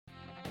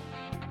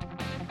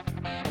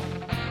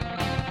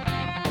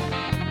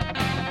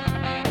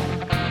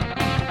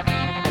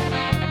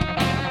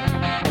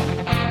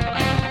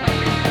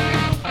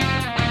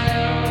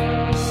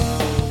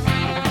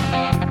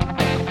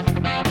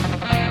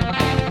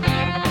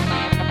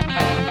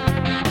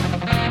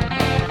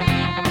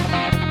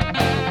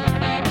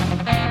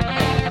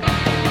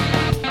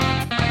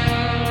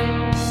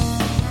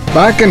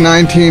Back in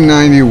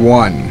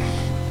 1991,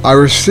 I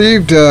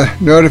received a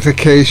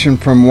notification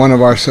from one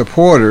of our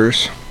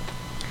supporters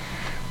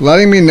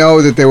letting me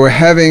know that they were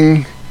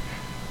having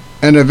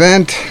an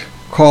event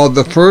called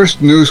the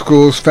First New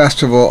Schools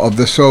Festival of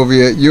the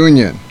Soviet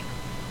Union.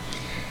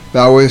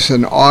 That was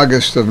in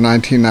August of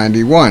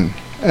 1991.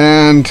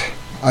 And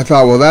I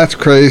thought, well, that's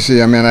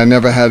crazy. I mean, I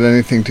never had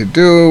anything to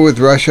do with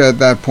Russia at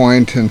that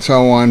point and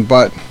so on,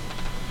 but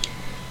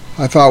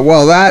I thought,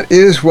 well, that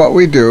is what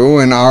we do,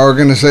 and our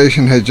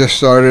organization had just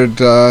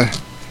started a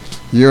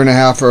year and a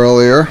half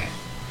earlier,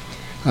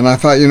 and I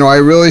thought, I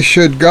really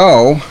should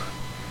go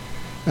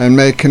and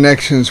make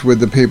connections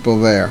with the people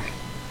there.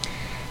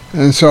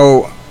 And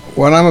so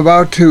what I'm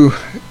about to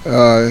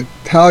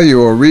tell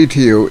you or read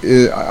to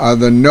you are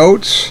the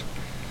notes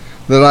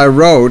that I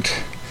wrote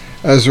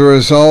as a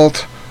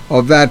result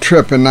of that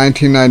trip in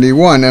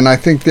 1991, and I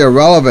think they're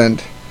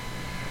relevant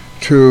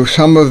to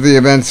some of the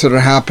events that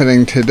are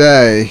happening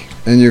today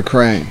in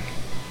Ukraine.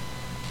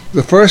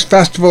 The first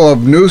Festival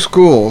of New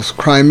Schools,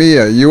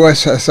 Crimea,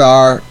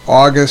 USSR,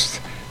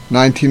 August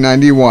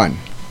 1991.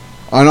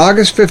 On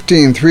August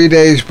 15, 3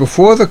 days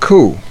before the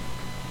coup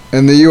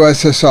in the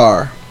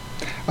USSR,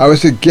 I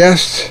was a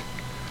guest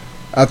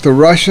at the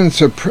Russian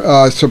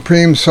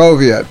Supreme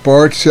Soviet,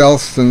 Boris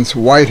Yeltsin's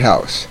White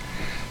House,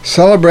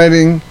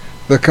 celebrating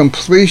the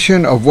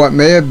completion of what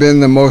may have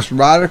been the most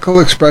radical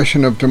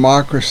expression of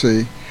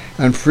democracy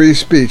and free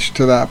speech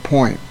to that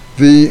point.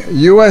 The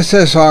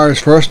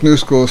USSR's first New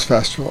Schools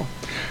Festival.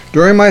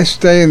 During my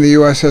stay in the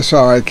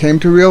USSR, I came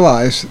to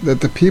realize that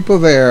the people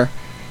there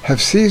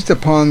have seized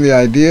upon the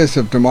ideas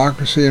of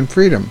democracy and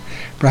freedom,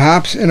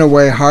 perhaps in a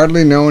way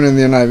hardly known in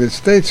the United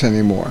States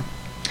anymore.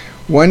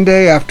 One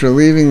day after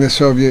leaving the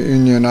Soviet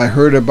Union, I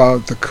heard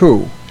about the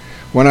coup.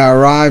 When I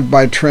arrived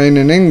by train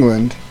in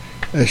England,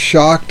 as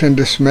shocked and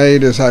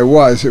dismayed as I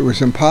was, it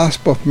was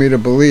impossible for me to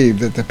believe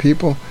that the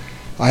people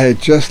I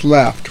had just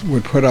left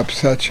would put up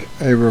such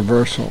a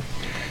reversal.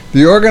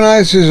 The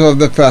organizers of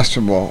the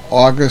festival,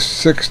 August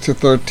 6 to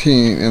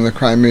 13 in the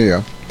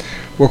Crimea,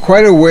 were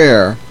quite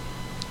aware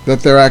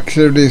that their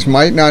activities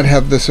might not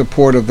have the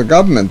support of the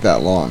government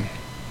that long.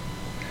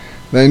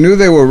 They knew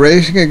they were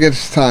racing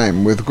against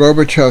time, with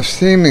Gorbachev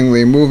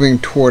seemingly moving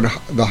toward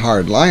the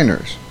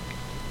hardliners.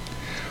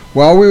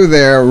 While we were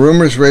there,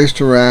 rumors raced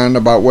around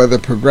about whether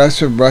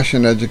progressive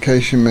Russian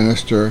education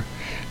minister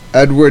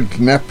Edward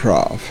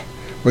Dneprov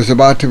was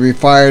about to be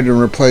fired and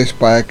replaced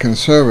by a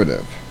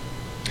conservative.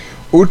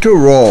 Ute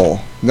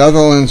Rol,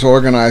 Netherlands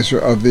organizer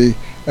of the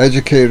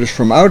educators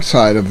from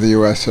outside of the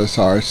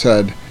USSR,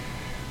 said,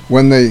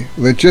 "When the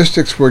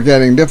logistics were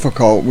getting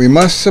difficult, we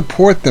must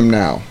support them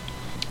now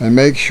and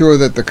make sure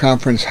that the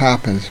conference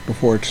happens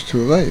before it's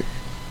too late."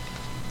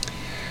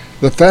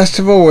 The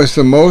festival was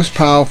the most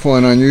powerful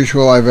and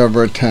unusual I've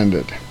ever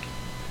attended.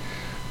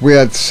 We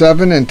had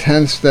 7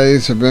 intense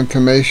days of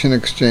information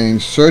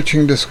exchange,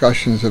 searching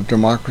discussions of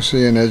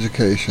democracy and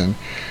education,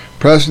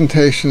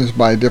 presentations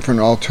by different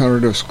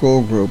alternative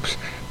school groups,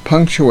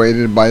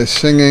 punctuated by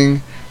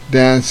singing,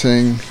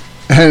 dancing,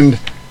 and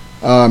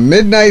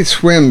midnight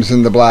swims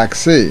in the Black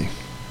Sea.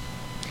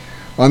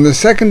 On the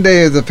second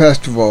day of the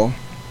festival,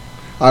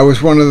 I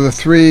was one of the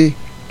 3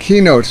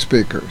 keynote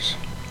speakers.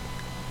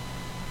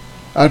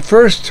 At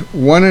first,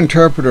 one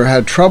interpreter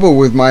had trouble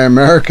with my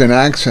American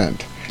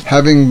accent,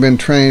 having been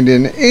trained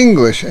in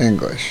English,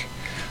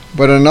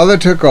 but another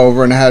took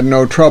over and had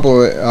no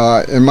trouble.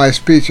 In my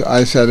speech,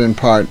 I said in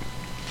part,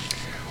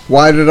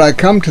 "Why did I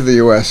come to the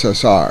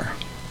USSR?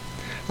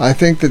 I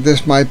think that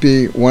this might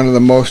be one of the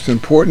most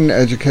important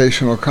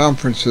educational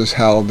conferences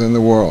held in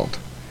the world.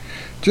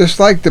 Just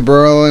like the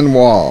Berlin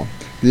Wall,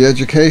 the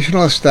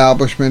educational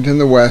establishment in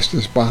the West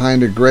is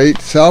behind a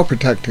great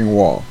self-protecting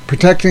wall,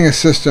 protecting a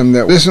system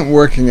that isn't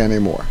working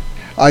anymore.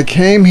 I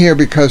came here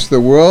because the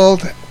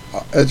world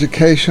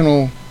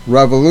educational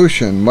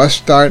revolution must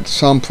start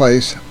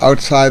someplace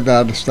outside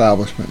that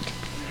establishment.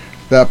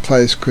 That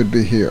place could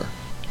be here."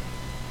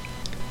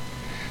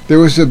 There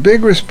was a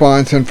big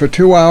response, and for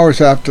 2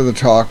 hours after the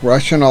talk,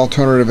 Russian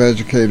alternative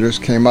educators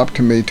came up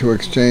to me to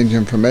exchange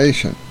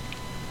information.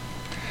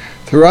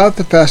 Throughout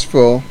the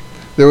festival,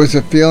 there was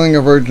a feeling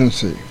of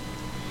urgency,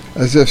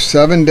 as if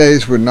 7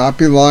 days would not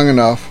be long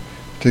enough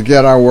to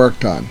get our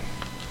work done.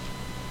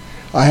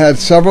 I had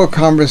several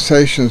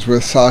conversations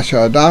with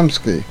Sasha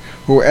Adamski,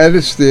 who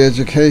edits the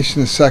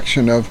education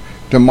section of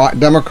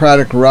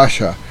Democratic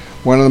Russia,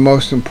 one of the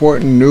most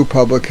important new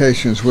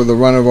publications with a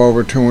run of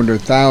over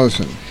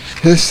 200,000.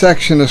 His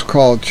section is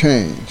called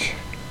Change,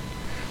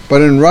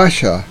 but in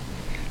Russia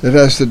it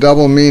has the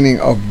double meaning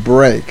of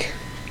break.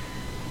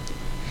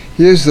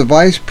 He is the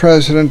vice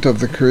president of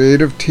the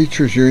Creative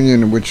Teachers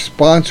Union, which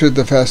sponsored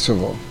the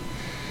festival,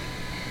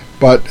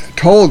 but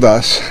told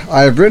us,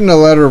 "I have written a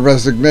letter of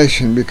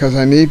resignation because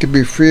I need to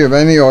be free of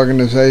any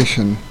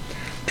organization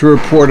to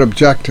report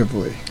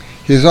objectively."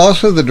 He is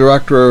also the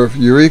director of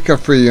Eureka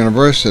Free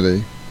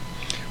University,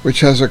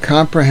 which has a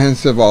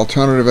comprehensive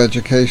alternative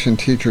education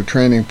teacher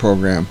training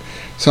program,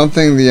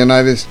 something the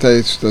United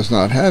States does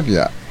not have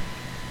yet.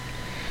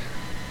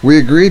 We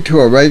agreed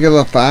to a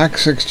regular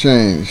fax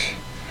exchange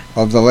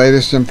of the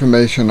latest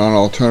information on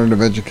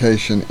alternative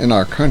education in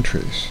our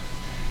countries.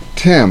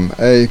 Tim,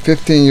 a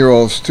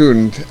 15-year-old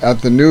student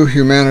at the New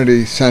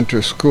Humanity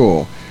Center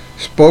School,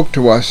 spoke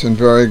to us in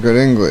very good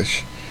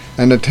English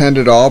and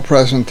attended all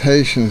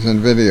presentations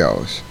and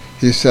videos.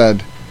 He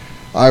said,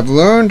 "I've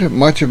learned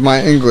much of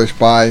my English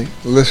by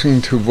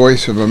listening to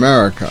Voice of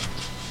America."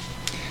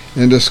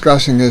 In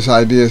discussing his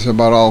ideas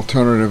about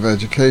alternative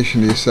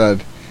education, he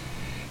said,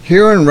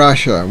 "Here in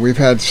Russia, we've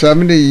had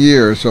 70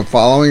 years of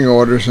following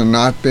orders and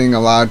not being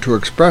allowed to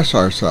express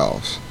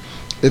ourselves.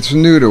 It's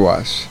new to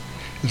us.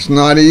 It's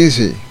not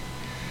easy.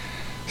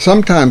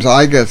 Sometimes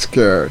I get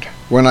scared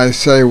when I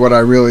say what I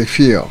really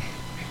feel.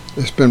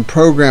 It's been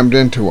programmed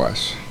into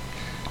us."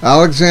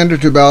 Alexander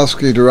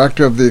Tubelsky,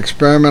 director of the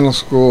experimental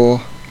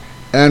school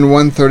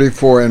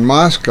N-134 in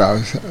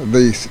Moscow,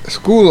 the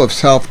School of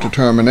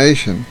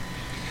Self-Determination,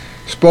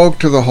 spoke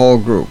to the whole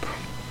group.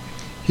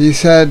 He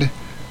said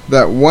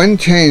that one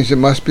change that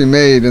must be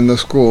made in the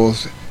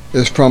schools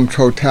is from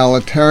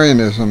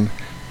totalitarianism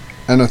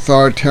and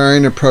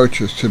authoritarian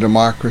approaches to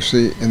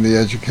democracy in the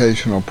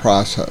educational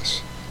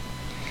process.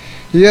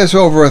 He has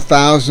over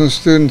 1,000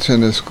 students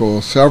in his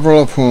school,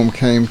 several of whom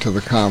came to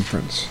the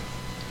conference.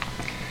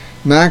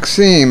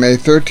 Maxim, a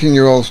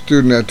 13-year-old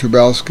student at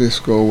Tubelsky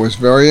School, was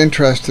very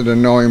interested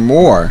in knowing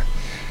more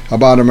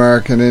about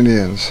American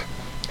Indians,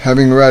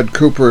 having read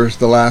Cooper's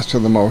The Last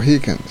of the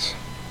Mohicans.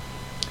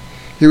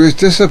 He was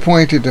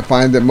disappointed to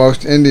find that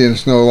most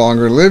Indians no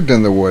longer lived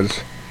in the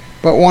woods,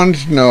 but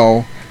wanted to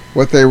know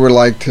what they were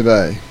like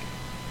today.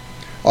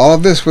 All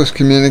of this was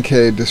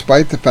communicated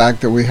despite the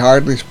fact that we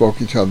hardly spoke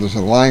each other's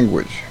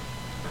language.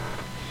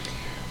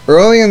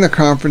 Early in the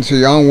conference, a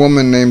young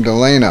woman named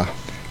Elena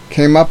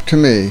came up to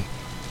me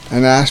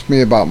and asked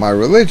me about my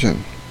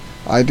religion.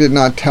 I did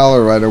not tell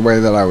her right away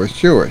that I was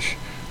Jewish.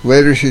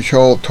 Later she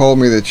told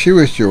me that she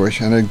was Jewish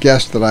and had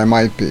guessed that I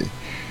might be.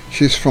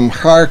 She's from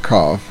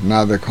Kharkov,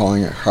 now they're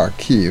calling it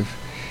Kharkiv,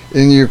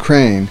 in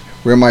Ukraine,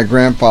 where my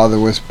grandfather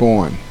was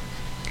born.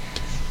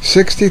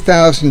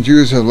 60,000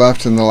 Jews have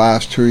left in the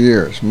last 2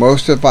 years.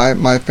 Most of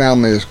my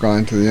family has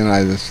gone to the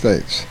United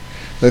States.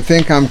 They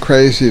think I'm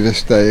crazy to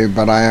stay,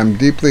 but I am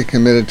deeply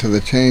committed to the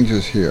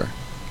changes here.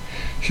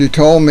 She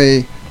told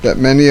me that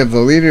many of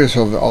the leaders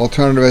of the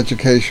alternative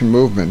education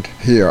movement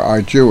here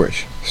are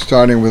Jewish,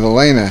 starting with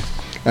Elena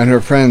and her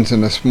friends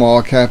in a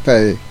small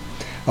cafe.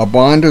 A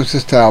bond was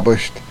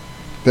established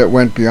that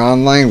went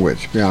beyond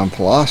language, beyond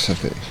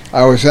philosophy.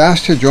 I was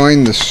asked to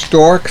join the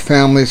Stork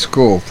Family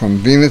School from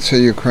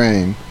Vinnytsia,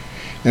 Ukraine,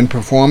 in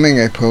performing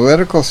a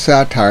political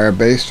satire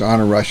based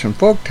on a Russian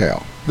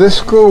folktale. This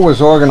school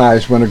was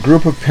organized when a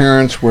group of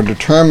parents were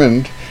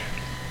determined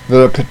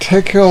that a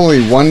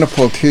particularly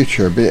wonderful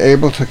teacher be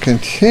able to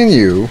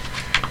continue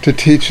to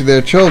teach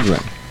their children.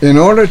 In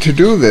order to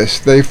do this,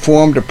 they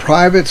formed a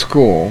private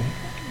school,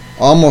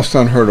 almost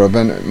unheard of,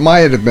 and it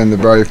might have been the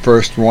very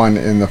first one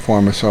in the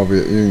former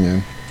Soviet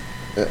Union.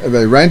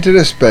 They rented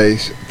a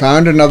space,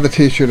 found another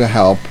teacher to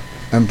help,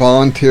 and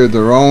volunteered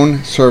their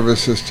own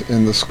services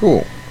in the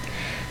school.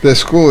 This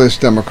school is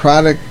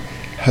democratic,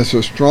 has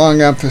a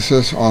strong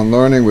emphasis on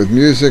learning with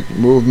music,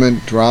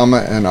 movement,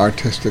 drama, and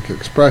artistic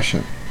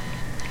expression.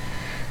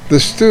 The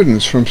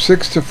students from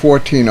 6 to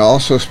 14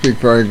 also speak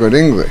very good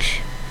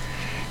English.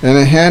 In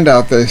a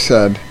handout they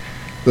said,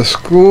 "The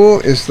school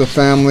is the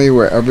family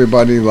where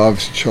everybody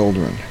loves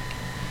children."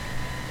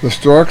 The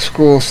Stork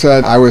School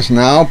said I was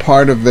now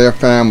part of their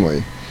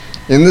family.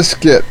 In the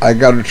skit, I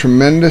got a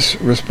tremendous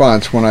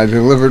response when I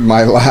delivered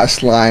my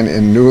last line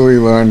in newly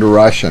learned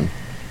Russian.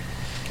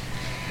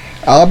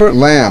 Albert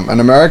Lamb, an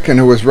American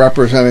who was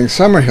representing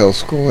Summerhill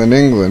School in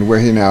England, where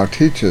he now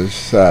teaches,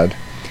 said,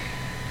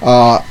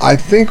 "I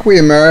think we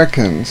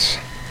Americans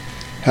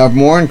have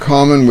more in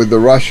common with the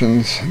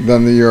Russians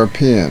than the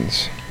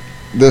Europeans.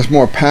 There's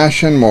more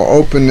passion, more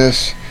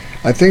openness.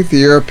 I think the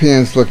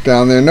Europeans look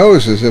down their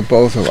noses at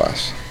both of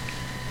us."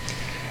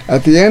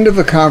 At the end of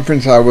the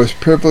conference, I was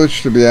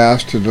privileged to be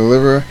asked to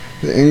deliver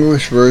the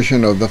English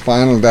version of the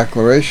final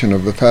declaration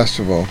of the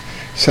festival,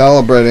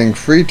 celebrating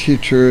free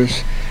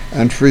teachers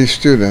and free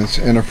students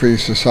in a free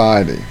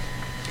society.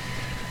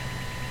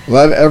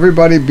 Let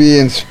everybody be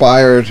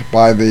inspired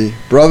by the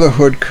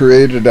brotherhood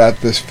created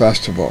at this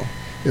festival.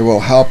 It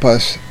will help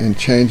us in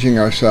changing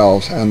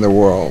ourselves and the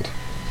world.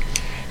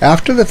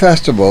 After the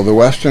festival, the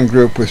Western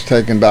group was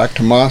taken back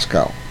to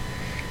Moscow.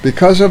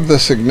 Because of the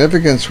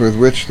significance with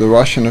which the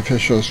Russian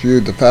officials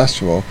viewed the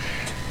festival,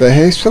 they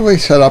hastily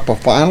set up a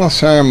final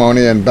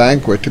ceremony and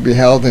banquet to be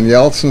held in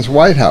Yeltsin's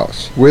White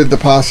House, with the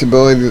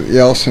possibility that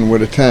Yeltsin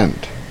would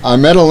attend. I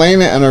met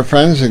Elena and her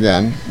friends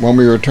again when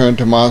we returned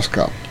to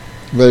Moscow.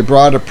 They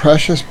brought a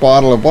precious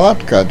bottle of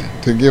vodka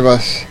to give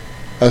us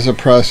as a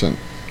present.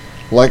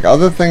 Like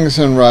other things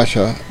in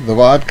Russia, the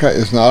vodka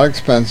is not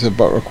expensive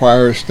but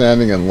requires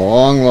standing in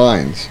long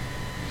lines.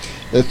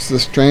 It's the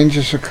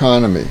strangest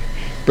economy.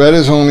 Bread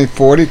is only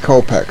 40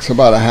 kopecks,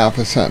 about a half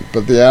a cent,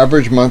 but the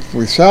average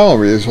monthly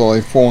salary is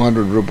only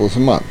 400 rubles a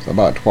month,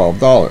 about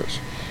 $12.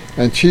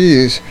 And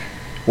cheese,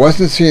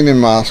 wasn't seen in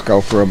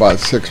Moscow for about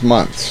 6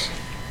 months.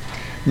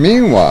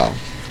 Meanwhile,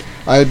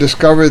 I had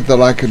discovered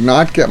that I could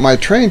not get my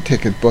train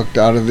ticket booked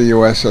out of the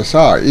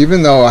USSR,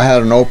 even though I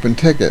had an open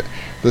ticket.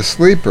 The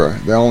sleeper,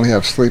 they only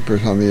have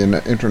sleepers on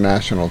the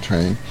international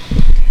train,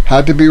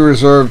 had to be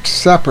reserved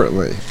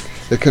separately.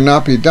 It could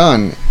not be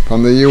done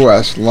from the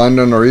US,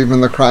 London, or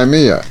even the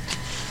Crimea.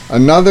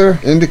 Another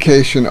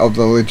indication of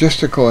the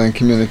logistical and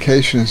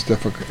communications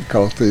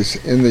difficulties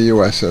in the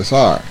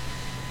USSR.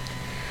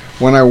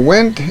 When I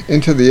went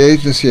into the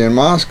agency in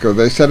Moscow,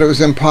 they said it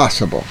was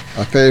impossible,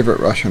 a favorite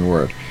Russian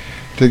word,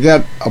 to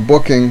get a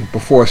booking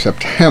before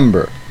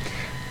September.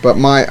 But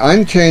my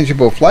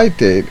unchangeable flight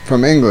date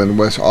from England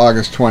was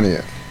August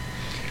 20th.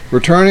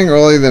 Returning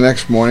early the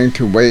next morning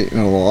to wait in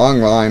a long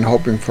line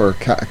hoping for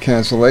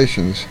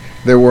cancellations,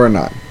 there were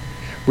none.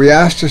 We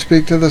asked to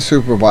speak to the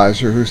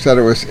supervisor, who said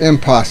it was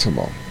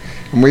impossible,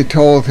 and we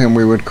told him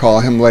we would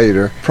call him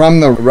later from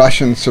the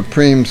Russian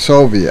Supreme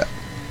Soviet.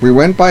 We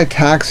went by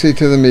taxi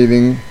to the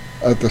meeting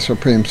at the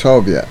Supreme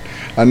Soviet.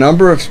 A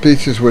number of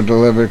speeches were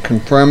delivered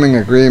confirming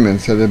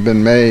agreements that had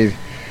been made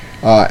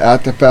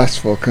at the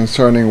festival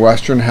concerning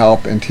Western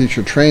help and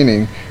teacher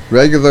training,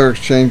 regular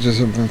exchanges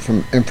of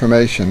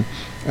information,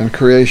 and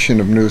creation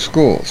of new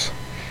schools.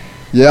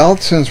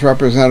 Yeltsin's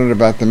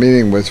representative at the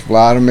meeting was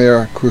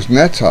Vladimir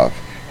Kuznetsov,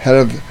 head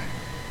of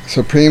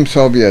Supreme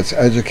Soviet's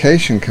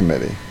Education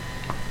Committee.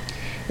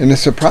 In a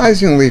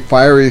surprisingly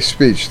fiery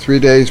speech 3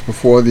 days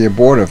before the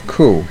abortive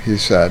coup, he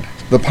said,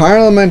 "The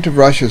Parliament of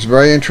Russia is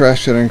very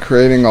interested in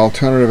creating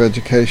alternative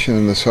education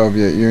in the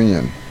Soviet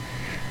Union.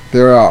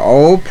 There are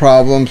old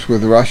problems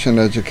with Russian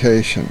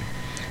education.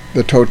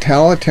 The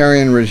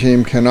totalitarian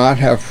regime cannot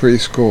have free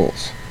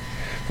schools.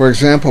 For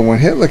example, when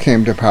Hitler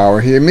came to power,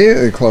 he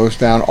immediately closed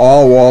down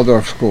all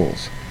Waldorf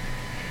schools.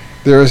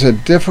 There is a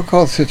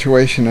difficult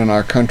situation in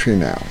our country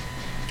now.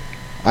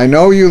 I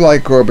know you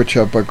like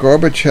Gorbachev, but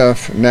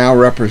Gorbachev now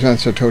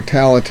represents a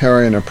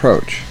totalitarian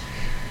approach.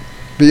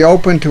 Be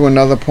open to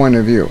another point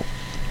of view."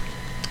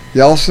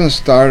 Yeltsin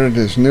started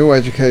his new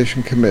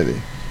education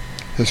committee.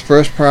 His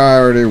first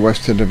priority was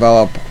to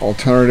develop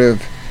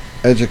alternative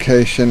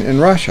education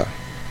in Russia.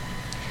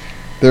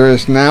 There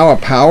is now a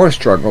power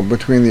struggle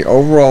between the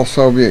overall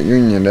Soviet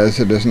Union as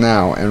it is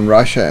now and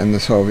Russia and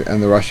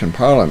the Russian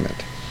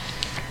Parliament.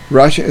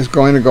 Russia is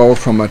going to go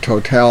from a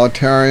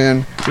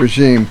totalitarian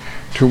regime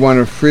to one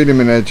of freedom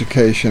in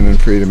education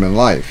and freedom in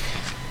life.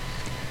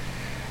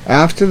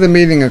 After the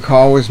meeting, a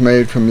call was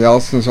made from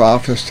Yeltsin's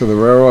office to the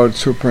railroad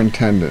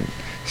superintendent.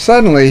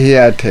 Suddenly he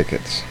had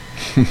tickets.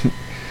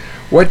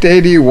 "What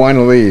day do you want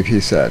to leave?" he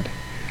said.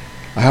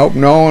 I hope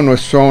no one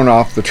was thrown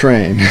off the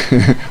train.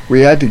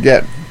 We had to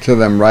get to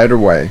them right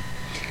away.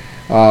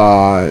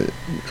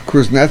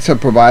 Kuznetsov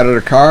provided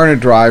a car and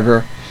a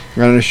driver,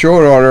 and in a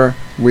short order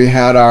we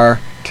had our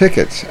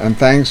tickets, and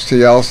thanks to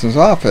Yeltsin's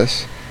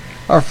office,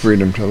 our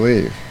freedom to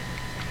leave.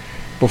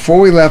 Before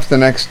we left the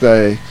next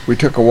day, we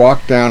took a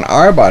walk down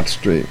Arbat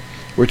Street,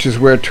 which is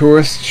where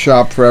tourists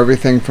shop for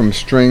everything from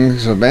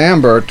strings of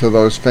amber to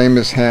those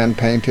famous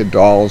hand-painted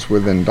dolls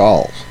within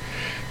dolls.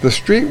 The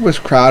street was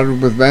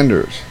crowded with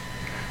vendors,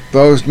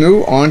 those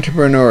new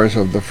entrepreneurs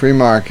of the free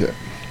market.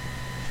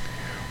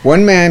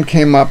 One man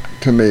came up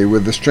to me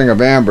with a string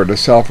of amber to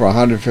sell for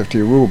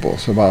 150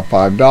 rubles, about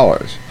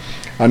 $5.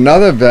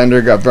 Another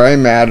vendor got very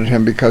mad at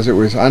him because it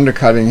was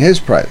undercutting his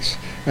price,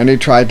 and he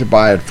tried to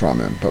buy it from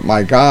him. But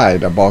my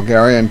guide, a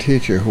Bulgarian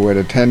teacher who had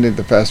attended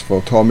the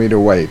festival, told me to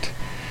wait,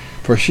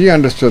 for she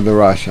understood the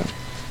Russian.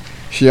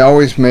 She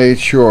always made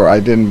sure I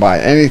didn't buy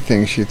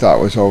anything she thought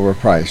was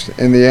overpriced.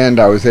 In the end,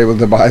 I was able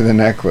to buy the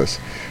necklace.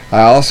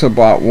 I also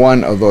bought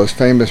one of those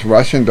famous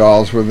Russian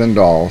dolls within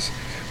dolls,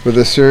 with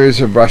a series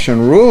of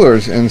Russian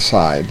rulers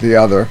inside, the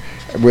other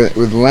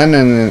with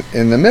Lenin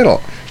in the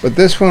middle. But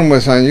this one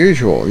was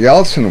unusual.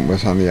 Yeltsin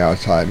was on the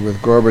outside,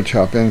 with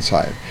Gorbachev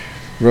inside,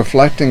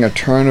 reflecting a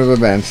turn of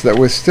events that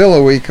was still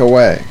a week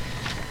away.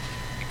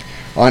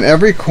 On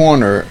every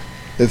corner,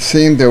 it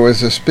seemed there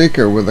was a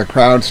speaker with a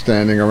crowd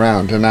standing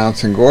around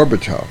denouncing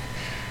Gorbachev.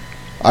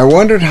 I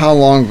wondered how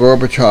long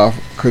Gorbachev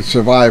could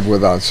survive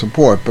without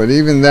support, but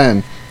even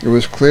then, it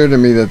was clear to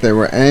me that they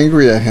were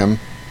angry at him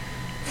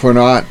for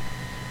not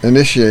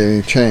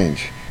initiating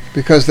change,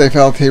 because they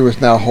felt he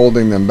was now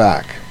holding them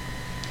back.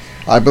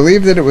 I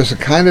believe that it was a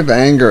kind of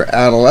anger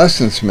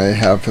adolescents may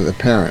have for the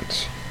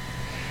parents.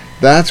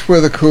 That's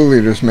where the coup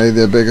leaders made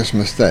their biggest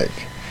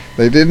mistake.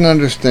 They didn't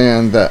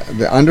understand that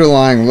the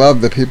underlying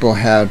love the people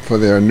had for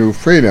their new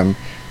freedom,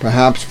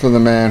 perhaps for the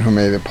man who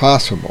made it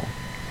possible.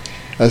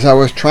 As I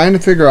was trying to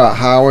figure out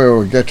how I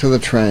would get to the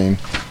train,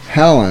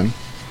 Helen,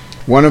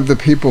 one of the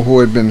people who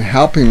had been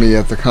helping me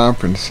at the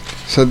conference,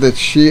 said that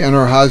she and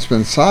her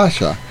husband,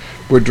 Sasha,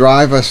 would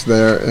drive us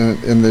there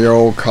in their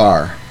old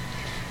car.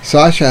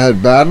 Sasha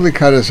had badly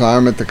cut his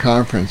arm at the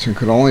conference and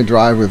could only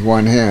drive with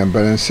one hand,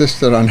 but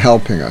insisted on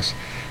helping us.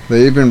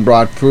 They even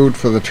brought food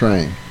for the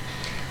train.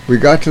 We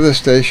got to the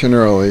station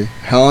early.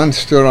 Helen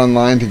stood on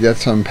line to get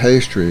some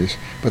pastries,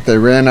 but they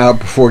ran out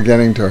before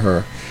getting to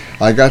her.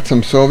 I got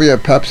some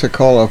Soviet Pepsi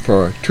Cola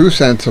for 2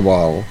 cents a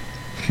bottle.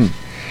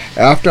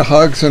 After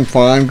hugs and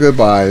fond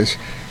goodbyes,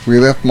 we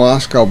left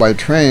Moscow by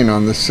train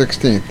on the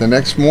 16th. The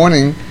next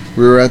morning,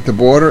 we were at the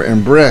border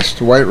in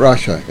Brest, White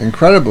Russia.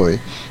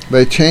 Incredibly,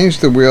 they changed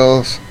the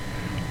wheels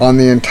on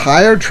the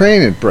entire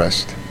train at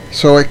Brest,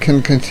 so it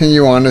can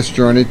continue on its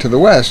journey to the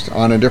west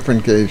on a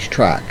different gauge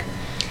track.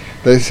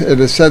 It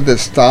is said that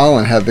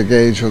Stalin had the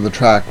gauge of the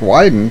track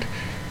widened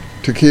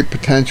to keep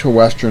potential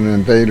Western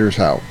invaders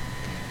out.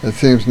 It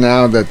seems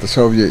now that the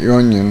Soviet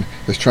Union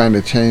is trying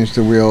to change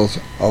the wheels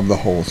of the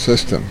whole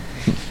system.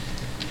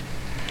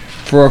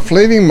 For a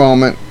fleeting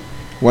moment,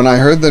 when I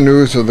heard the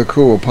news of the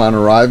coup upon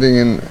arriving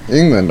in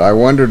England, I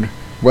wondered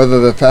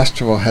whether the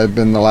festival had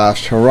been the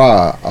last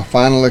hurrah, a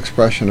final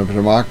expression of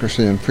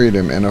democracy and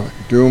freedom in a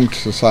doomed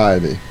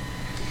society.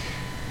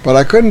 But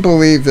I couldn't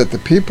believe that the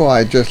people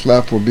I just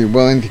left would be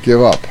willing to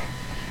give up.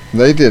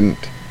 They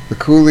didn't. The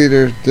coup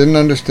leaders didn't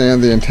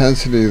understand the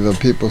intensity of the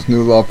people's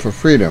new love for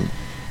freedom.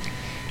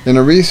 In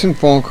a recent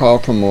phone call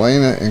from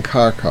Elena in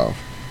Kharkov,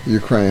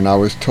 Ukraine, I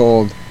was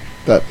told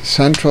that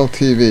Central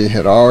TV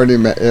had already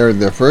aired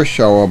their first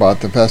show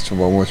about the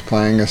festival and was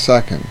playing a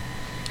second.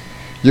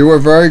 "You were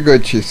very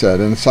good," she said,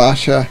 "and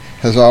Sasha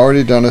has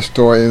already done a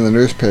story in the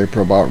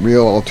newspaper about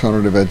real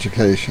alternative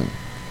education.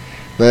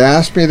 They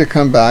asked me to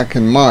come back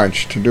in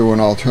March to do an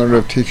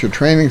alternative teacher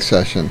training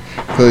session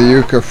for the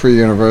Yuka Free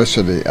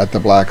University at the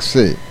Black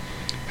Sea.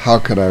 How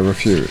could I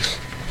refuse?"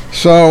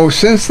 So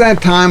since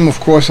that time, of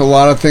course, a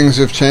lot of things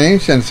have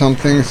changed and some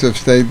things have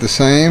stayed the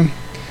same.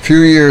 A few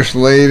years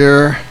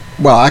later,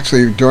 well,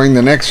 actually during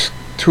the next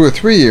 2 or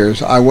 3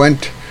 years, I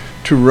went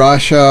to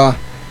Russia,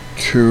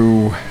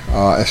 to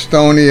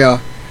Estonia,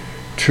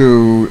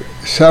 to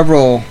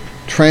several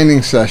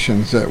training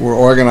sessions that were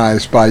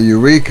organized by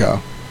Eureka.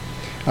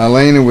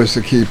 Elena was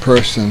the key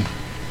person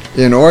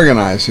in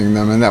organizing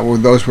them, and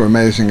those were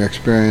amazing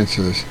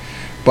experiences.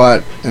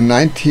 But in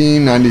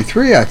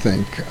 1993, I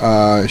think,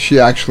 she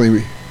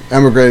actually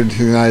emigrated to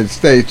the United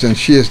States, and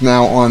she is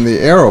now on the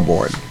Aero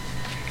board.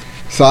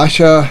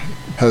 Sasha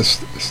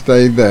has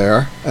stayed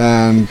there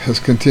and has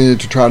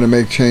continued to try to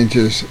make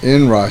changes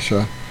in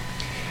Russia.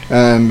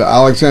 And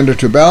Alexander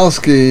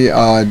Tubelsky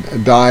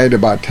died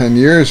about 10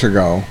 years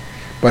ago,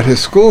 but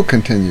his school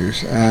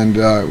continues, and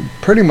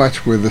pretty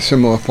much with a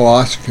similar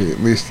philosophy,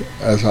 at least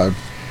as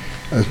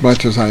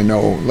much as I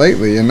know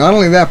lately. And not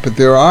only that, but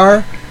there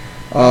are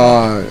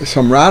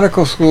some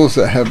radical schools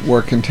that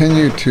were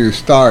continued to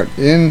start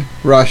in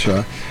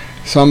Russia.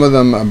 Some of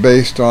them are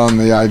based on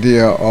the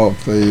idea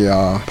of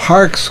the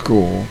Park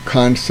School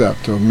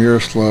concept of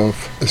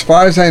Miroslav. As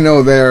far as I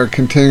know, they're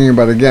continuing,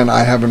 but again,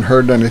 I haven't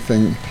heard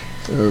anything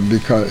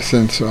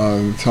since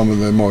some of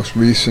the most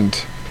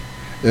recent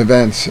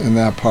events in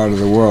that part of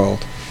the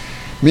world.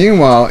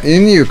 Meanwhile,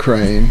 in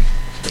Ukraine,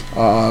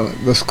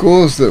 the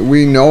schools that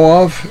we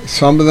know of,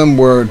 some of them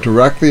were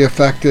directly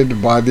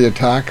affected by the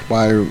attack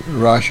by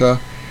Russia.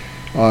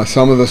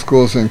 Some of the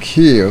schools in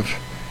Kiev,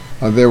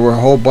 there were a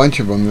whole bunch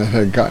of them that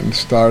had gotten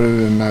started,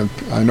 and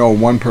I know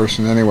one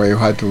person anyway who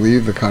had to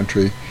leave the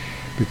country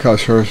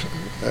because her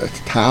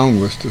town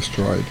was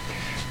destroyed.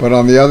 But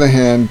on the other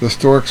hand, the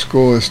Stork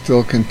School is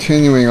still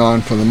continuing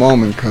on for the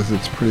moment because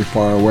it's pretty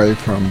far away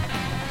from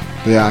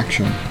the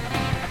action.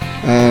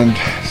 And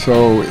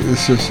so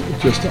this is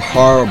just a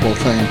horrible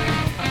thing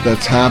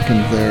that's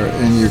happened there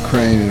in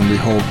Ukraine, and we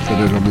hope that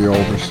it'll be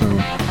over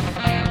soon.